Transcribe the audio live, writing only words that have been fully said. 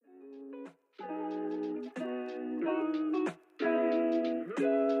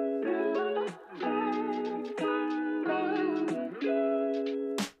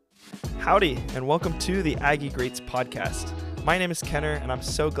Howdy, and welcome to the Aggie Greats podcast. My name is Kenner, and I'm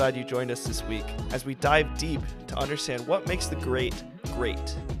so glad you joined us this week as we dive deep to understand what makes the great,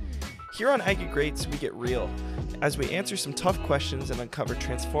 great. Here on Aggie Greats, we get real as we answer some tough questions and uncover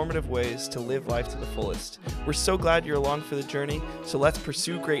transformative ways to live life to the fullest. We're so glad you're along for the journey, so let's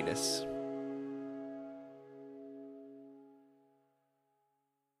pursue greatness.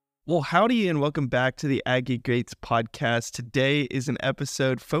 Well, howdy and welcome back to the Aggie Greats podcast. Today is an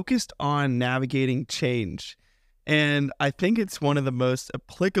episode focused on navigating change. And I think it's one of the most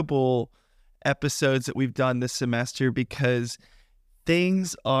applicable episodes that we've done this semester because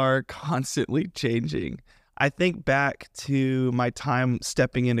things are constantly changing. I think back to my time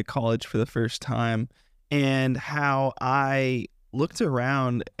stepping into college for the first time and how I looked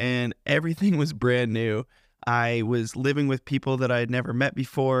around and everything was brand new. I was living with people that I had never met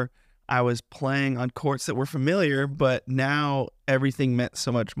before. I was playing on courts that were familiar, but now everything meant so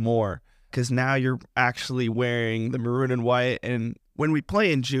much more because now you're actually wearing the maroon and white. And when we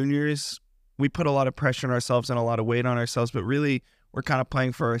play in juniors, we put a lot of pressure on ourselves and a lot of weight on ourselves, but really we're kind of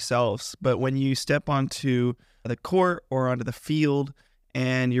playing for ourselves. But when you step onto the court or onto the field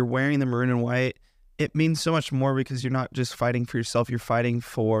and you're wearing the maroon and white, it means so much more because you're not just fighting for yourself, you're fighting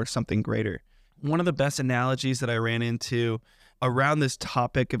for something greater. One of the best analogies that I ran into around this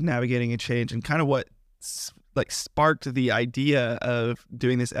topic of navigating a change and kind of what sparked the idea of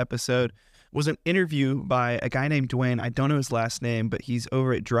doing this episode was an interview by a guy named Dwayne. I don't know his last name, but he's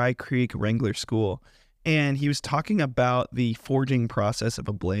over at Dry Creek Wrangler School. And he was talking about the forging process of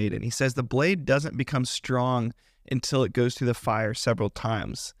a blade. And he says the blade doesn't become strong until it goes through the fire several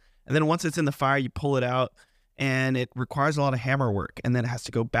times. And then once it's in the fire, you pull it out. And it requires a lot of hammer work. And then it has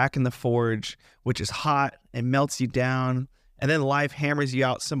to go back in the forge, which is hot and melts you down. And then life hammers you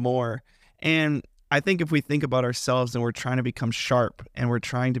out some more. And I think if we think about ourselves and we're trying to become sharp and we're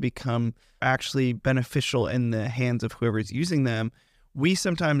trying to become actually beneficial in the hands of whoever's using them, we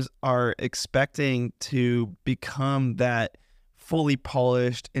sometimes are expecting to become that fully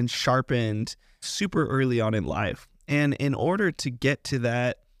polished and sharpened super early on in life. And in order to get to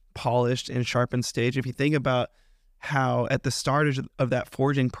that polished and sharpened stage, if you think about how at the start of that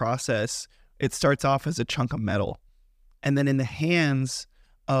forging process, it starts off as a chunk of metal. And then in the hands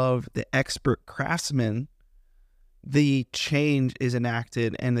of the expert craftsman, the change is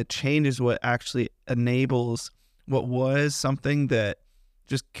enacted, and the change is what actually enables what was something that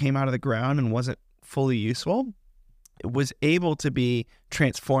just came out of the ground and wasn't fully useful. It was able to be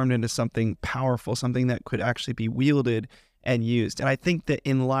transformed into something powerful, something that could actually be wielded and used. And I think that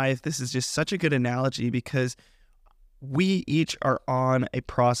in life, this is just such a good analogy because we each are on a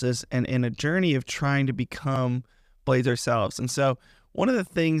process and in a journey of trying to become blades ourselves. And so one of the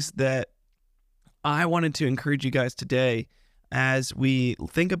things that I wanted to encourage you guys today as we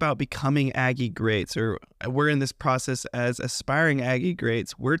think about becoming Aggie Greats, or we're in this process as aspiring Aggie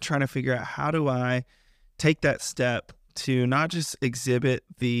Greats, we're trying to figure out how do I take that step to not just exhibit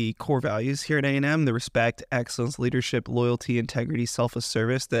the core values here at A&M, the respect, excellence, leadership, loyalty, integrity, selfless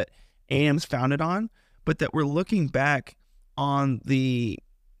service that A&M's founded on, but that we're looking back on these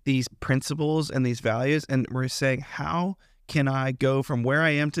principles and these values, and we're saying, how can I go from where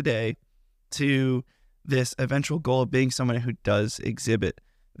I am today to this eventual goal of being someone who does exhibit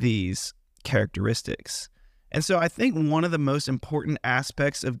these characteristics? And so I think one of the most important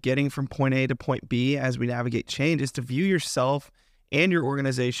aspects of getting from point A to point B as we navigate change is to view yourself and your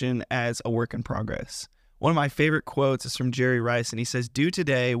organization as a work in progress. One of my favorite quotes is from Jerry Rice, and he says, "Do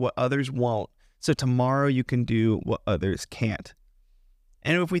today what others won't, so tomorrow you can do what others can't."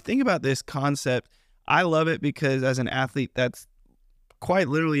 And if we think about this concept, I love it because as an athlete, that's quite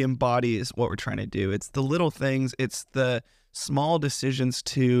literally embodies what we're trying to do. It's the little things, it's the small decisions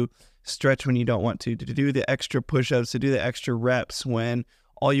to stretch when you don't want to do the extra push-ups, to do the extra reps when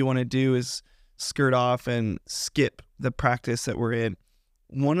all you want to do is skirt off and skip the practice that we're in.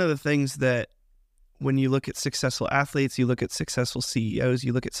 One of the things that when you look at successful athletes, you look at successful CEOs,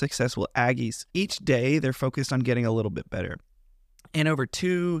 you look at successful Aggies, each day they're focused on getting a little bit better. And over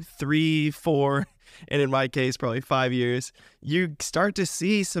 2, 3, 4, and in my case, probably 5 years, you start to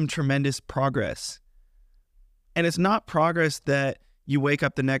see some tremendous progress. And it's not progress that you wake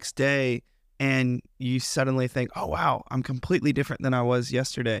up the next day and you suddenly think, oh, wow, I'm completely different than I was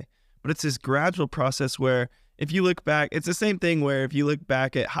yesterday. But it's this gradual process where if you look back, it's the same thing where if you look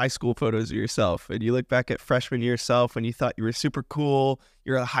back at high school photos of yourself and you look back at freshman year yourself when you thought you were super cool,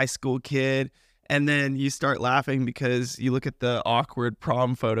 you're a high school kid, and then you start laughing because you look at the awkward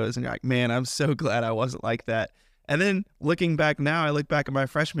prom photos and you're like, man, I'm so glad I wasn't like that. And then looking back now, I look back at my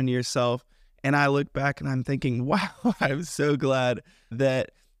freshman year self and I look back and I'm thinking, wow, I'm so glad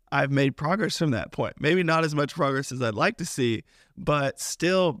that I've made progress from that point. Maybe not as much progress as I'd like to see, but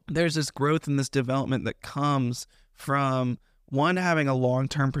still there's this growth and this development that comes from one, having a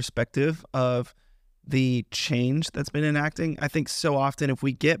long-term perspective of the change that's been enacting. I think so often if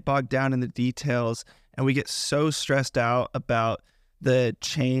we get bogged down in the details and we get so stressed out about the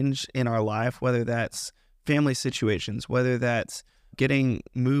change in our life, whether that's family situations, whether that's getting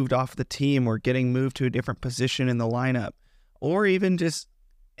moved off the team or getting moved to a different position in the lineup, or even just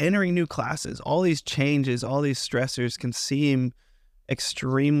entering new classes, all these changes, all these stressors can seem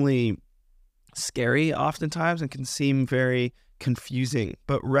extremely scary oftentimes and can seem very confusing,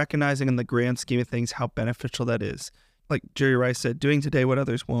 but recognizing in the grand scheme of things how beneficial that is. Like Jerry Rice said, doing today what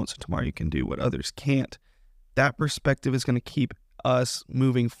others won't, so tomorrow you can do what others can't. That perspective is going to keep us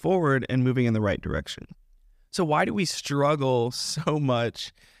moving forward and moving in the right direction. So why do we struggle so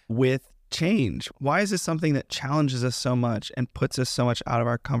much with change? Why is this something that challenges us so much and puts us so much out of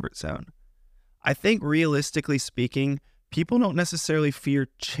our comfort zone? I think realistically speaking, people don't necessarily fear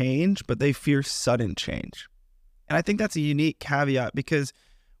change, but they fear sudden change. And I think that's a unique caveat, because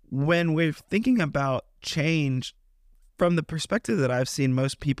when we're thinking about change, from the perspective that I've seen,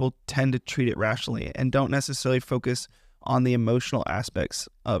 most people tend to treat it rationally and don't necessarily focus on the emotional aspects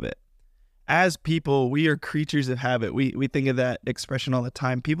of it. As people, we are creatures of habit. We think of that expression all the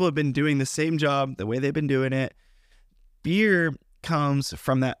time. People have been doing the same job the way they've been doing it. Fear comes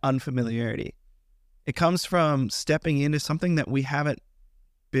from that unfamiliarity. It comes from stepping into something that we haven't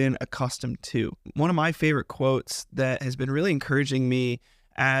been accustomed to. One of my favorite quotes that has been really encouraging me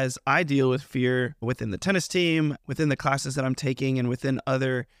as I deal with fear within the tennis team, within the classes that I'm taking, and within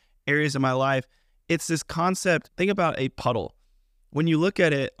other areas of my life, it's this concept. Think about a puddle. When you look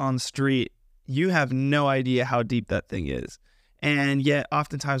at it on the street, you have no idea how deep that thing is. And yet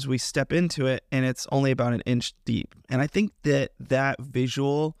oftentimes we step into it and it's only about an inch deep. And I think that that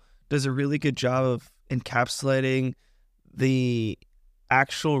visual does a really good job of encapsulating the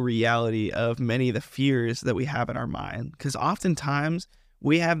actual reality of many of the fears that we have in our mind. Because oftentimes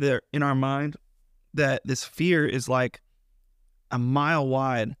we have in our mind that this fear is like a mile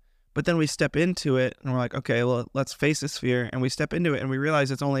wide, but then we step into it and we're like, okay, well, let's face this fear. And we step into it and we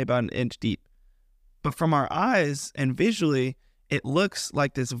realize it's only about an inch deep. But from our eyes and visually, it looks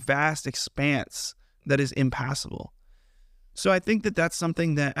like this vast expanse that is impassable. So I think that that's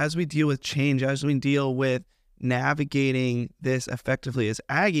something that as we deal with change, as we deal with navigating this effectively as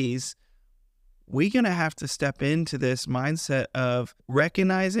Aggies, we're going to have to step into this mindset of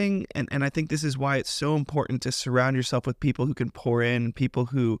recognizing, and I think this is why it's so important to surround yourself with people who can pour in, people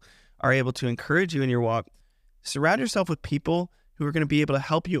who are able to encourage you in your walk. Surround yourself with people who are going to be able to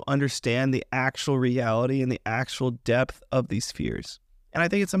help you understand the actual reality and the actual depth of these fears. And I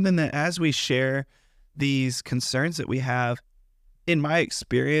think it's something that as we share these concerns that we have, in my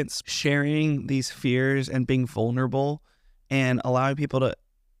experience, sharing these fears and being vulnerable and allowing people to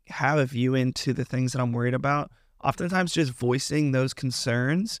have a view into the things that I'm worried about, oftentimes just voicing those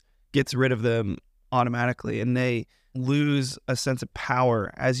concerns gets rid of them automatically, and they lose a sense of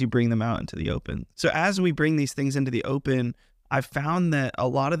power as you bring them out into the open. So as we bring these things into the open, I've found that a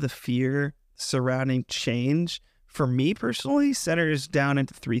lot of the fear surrounding change, for me personally, centers down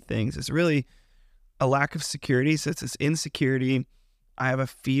into three things. It's really a lack of security. So it's this insecurity. I have a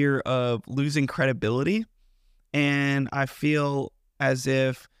fear of losing credibility, and I feel as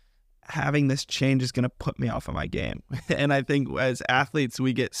if having this change is going to put me off of my game. And I think as athletes,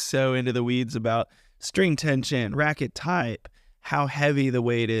 we get so into the weeds about string tension, racket type, how heavy the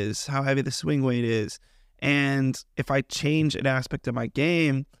weight is, how heavy the swing weight is. And if I change an aspect of my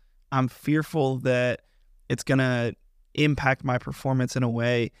game, I'm fearful that it's going to impact my performance in a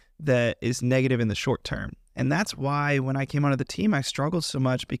way that is negative in the short term. And that's why when I came onto the team, I struggled so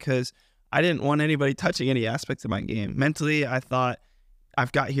much, because I didn't want anybody touching any aspects of my game. Mentally, I thought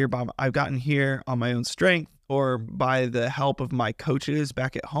I've gotten here on my own strength or by the help of my coaches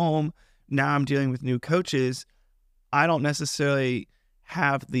back at home. Now I'm dealing with new coaches. I don't necessarily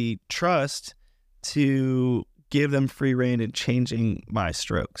have the trust to give them free rein in changing my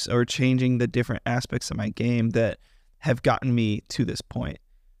strokes or changing the different aspects of my game that have gotten me to this point.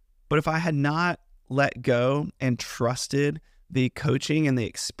 But if I had not let go and trusted the coaching and the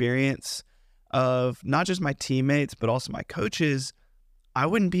experience of not just my teammates, but also my coaches, I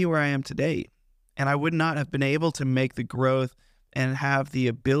wouldn't be where I am today. And I would not have been able to make the growth and have the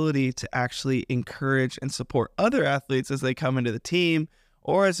ability to actually encourage and support other athletes as they come into the team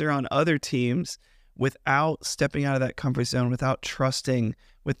or as they're on other teams, without stepping out of that comfort zone, without trusting,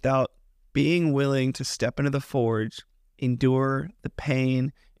 without being willing to step into the forge, endure the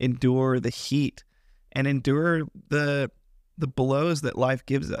pain, endure the heat, and endure the the blows that life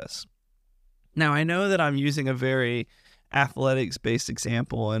gives us. Now, I know that I'm using a very athletics-based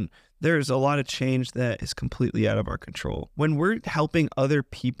example, and there's a lot of change that is completely out of our control. When we're helping other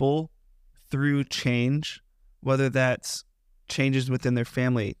people through change, whether that's changes within their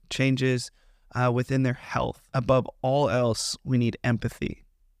family, changes within their health, above all else, we need empathy.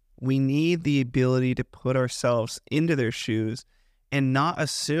 We need the ability to put ourselves into their shoes and not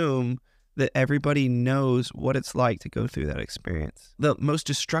assume that everybody knows what it's like to go through that experience. The most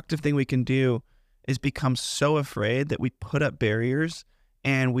destructive thing we can do is become so afraid that we put up barriers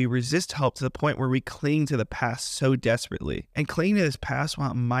and we resist help to the point where we cling to the past so desperately. And clinging to this past,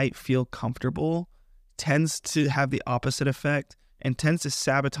 while it might feel comfortable, tends to have the opposite effect and tends to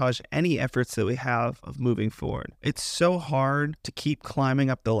sabotage any efforts that we have of moving forward. It's so hard to keep climbing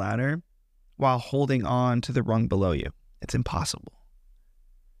up the ladder while holding on to the rung below you. It's impossible.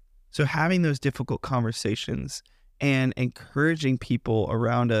 So having those difficult conversations and encouraging people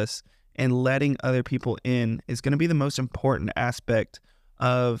around us and letting other people in is going to be the most important aspect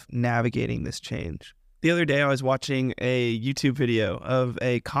of navigating this change. The other day, I was watching a YouTube video of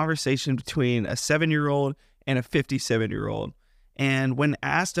a conversation between a 7-year-old and a 57-year-old. And when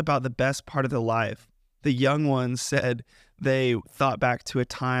asked about the best part of their life, the young ones said they thought back to a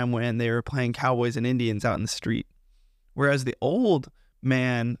time when they were playing cowboys and Indians out in the street. Whereas the old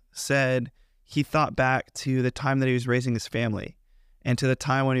man said he thought back to the time that he was raising his family and to the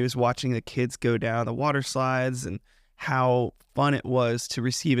time when he was watching the kids go down the water slides and how fun it was to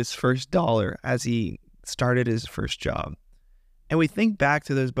receive his first dollar as he started his first job. And we think back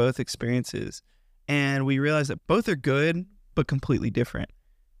to those both experiences and we realize that both are good, but completely different.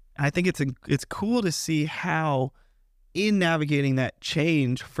 And I think it's cool to see how in navigating that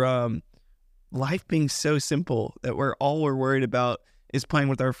change from life being so simple that all we're worried about is playing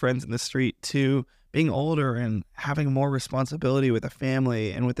with our friends in the street to being older and having more responsibility with a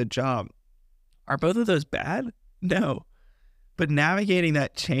family and with a job. Are both of those bad? No. But navigating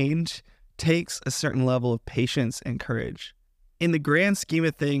that change takes a certain level of patience and courage. In the grand scheme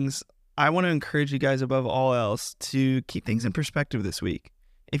of things, I want to encourage you guys above all else to keep things in perspective this week.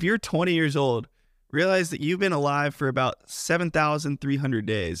 If you're 20 years old, realize that you've been alive for about 7,300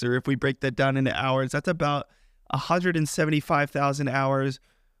 days, or if we break that down into hours, that's about 175,000 hours,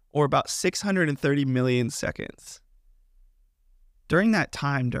 or about 630 million seconds. During that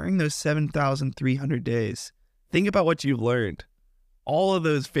time, during those 7,300 days, think about what you've learned. All of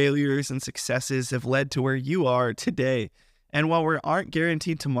those failures and successes have led to where you are today. And while we aren't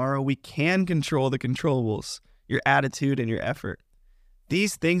guaranteed tomorrow, we can control the controllables, your attitude and your effort.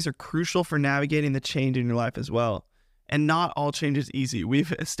 These things are crucial for navigating the change in your life as well. And not all change is easy.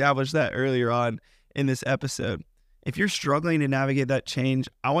 We've established that earlier on in this episode. If you're struggling to navigate that change,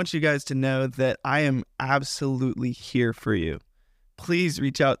 I want you guys to know that I am absolutely here for you. Please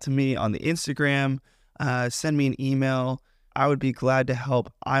reach out to me on the Instagram, send me an email. I would be glad to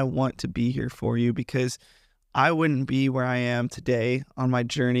help. I want to be here for you because I wouldn't be where I am today on my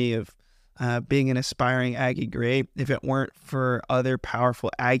journey of being an aspiring Aggie great if it weren't for other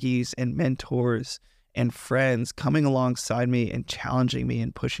powerful Aggies and mentors and friends coming alongside me and challenging me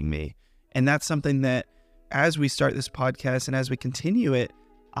and pushing me. And that's something that as we start this podcast and as we continue it,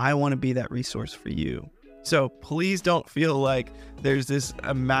 I want to be that resource for you. So please don't feel like there's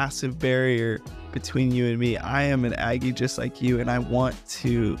a massive barrier between you and me. I am an Aggie just like you, and I want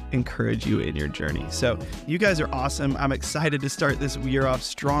to encourage you in your journey. So you guys are awesome. I'm excited to start this year off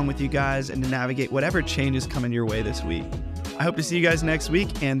strong with you guys and to navigate whatever changes coming your way this week. I hope to see you guys next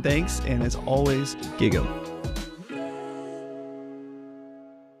week, and thanks. And as always, giggle.